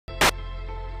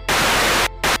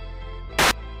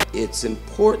It's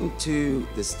important to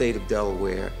the state of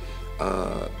Delaware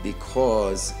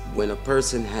because when a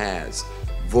person has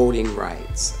voting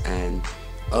rights and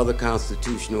other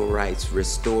constitutional rights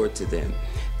restored to them,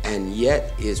 and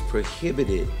yet is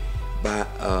prohibited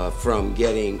from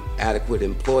getting adequate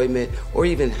employment or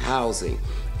even housing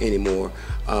anymore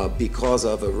because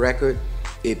of a record,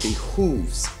 it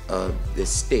behooves the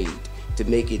state to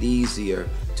make it easier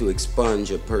to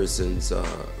expunge a person's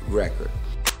record.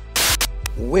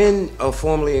 When a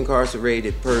formerly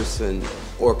incarcerated person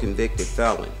or convicted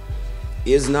felon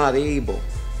is not able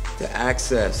to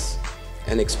access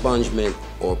an expungement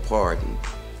or pardon,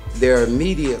 there are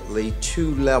immediately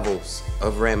two levels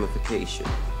of ramification,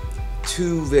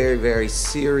 two very, very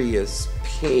serious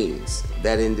pains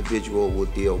that individual will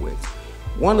deal with.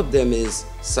 One of them is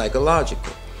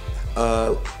psychological.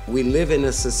 We live in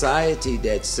a society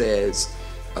that says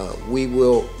we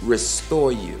will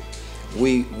restore you,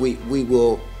 we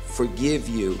will forgive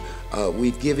you,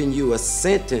 we've given you a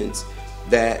sentence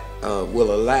that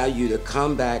will allow you to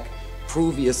come back,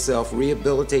 prove yourself,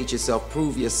 rehabilitate yourself,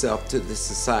 prove yourself to the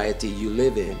society you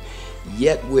live in.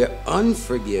 Yet we're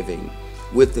unforgiving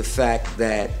with the fact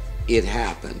that it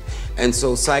happened. And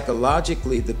so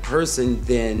psychologically, the person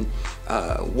then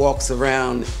walks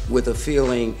around with a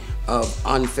feeling of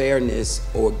unfairness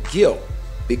or guilt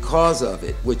because of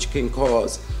it, which can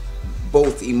cause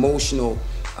both emotional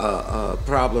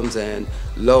problems and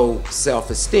low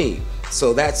self-esteem.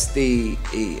 So that's the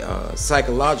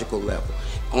psychological level.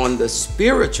 On the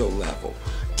spiritual level,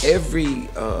 every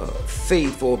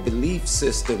faith or belief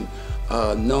system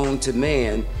known to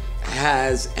man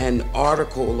has an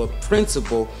article, a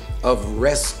principle of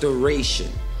restoration.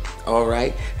 All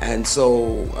right, and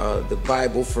so the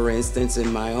Bible, for instance,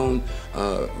 in my own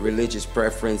religious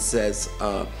preference, says,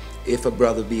 if a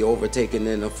brother be overtaken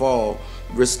in a fall,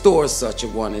 restore such a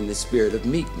one in the spirit of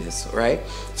meekness, right?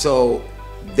 So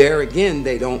there again,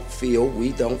 we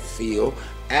don't feel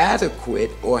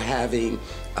adequate or having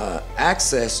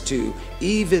access to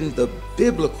even the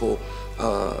biblical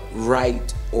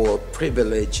right or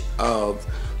privilege of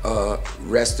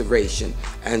restoration.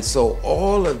 And so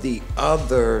all of the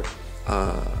other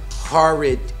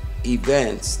horrid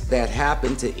events that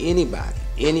happen to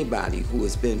anybody who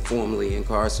has been formerly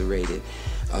incarcerated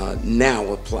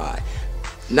now apply.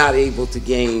 Not able to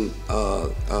get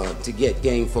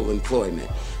gainful employment,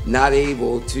 not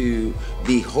able to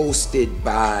be hosted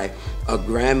by a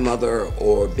grandmother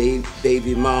or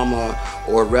baby mama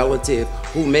or relative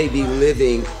who may be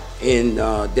living in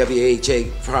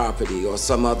WHA property or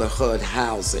some other HUD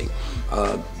housing.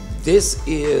 This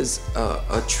is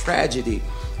a tragedy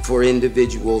for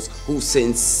individuals who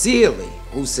sincerely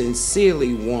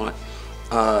want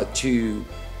to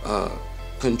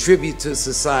contribute to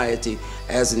society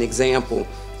as an example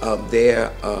of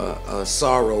their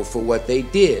sorrow for what they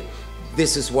did.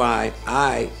 This is why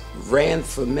I ran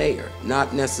for mayor,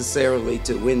 not necessarily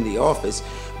to win the office,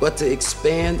 but to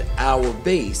expand our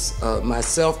base.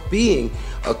 Myself being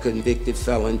a convicted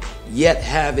felon, yet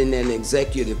having an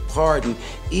executive pardon,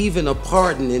 even a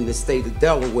pardon in the state of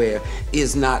Delaware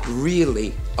is not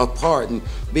really a pardon,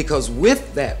 because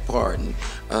with that pardon,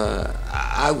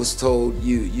 I was told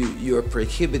you're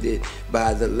prohibited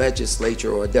by the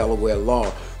legislature or Delaware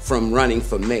law from running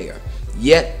for mayor.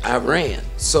 Yet I ran.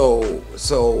 So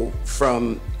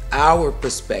from our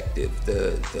perspective,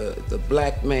 the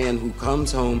black man who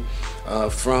comes home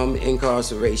from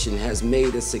incarceration has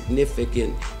made a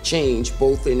significant change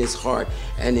both in his heart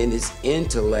and in his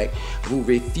intellect, who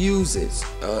refuses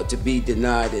to be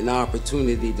denied an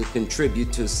opportunity to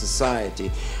contribute to society,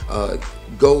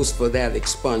 goes for that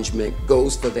expungement,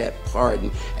 goes for that pardon,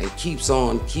 and keeps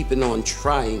on keeping on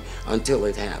trying until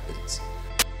it happens.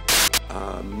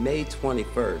 May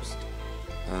 21st,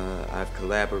 I've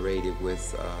collaborated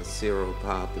with Zero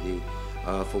Property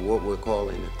for what we're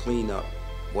calling a cleanup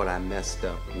what I messed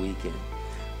up weekend,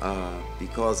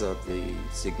 because of the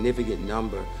significant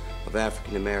number of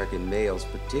African American males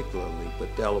particularly,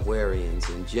 but Delawareans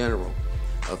in general,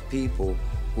 of people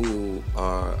who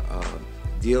are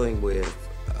dealing with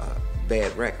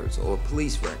bad records or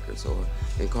police records or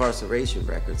incarceration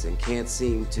records and can't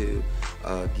seem to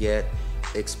get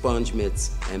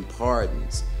expungements and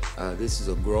pardons. This is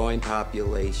a growing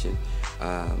population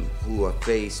who are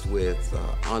faced with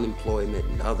unemployment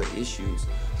and other issues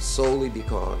solely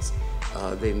because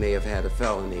they may have had a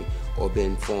felony or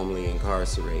been formerly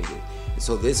incarcerated.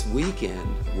 So this weekend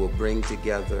will bring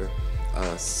together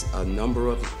a number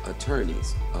of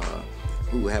attorneys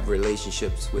who have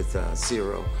relationships with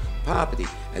Zero Property,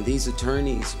 and these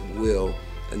attorneys will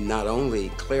not only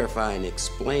clarify and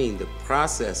explain the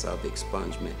process of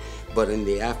expungement, but in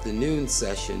the afternoon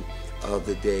session of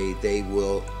the day, they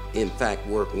will in fact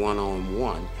work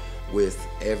one-on-one with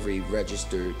every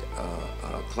registered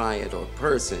client or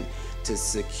person to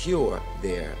secure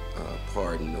their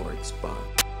pardon or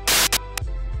expunge.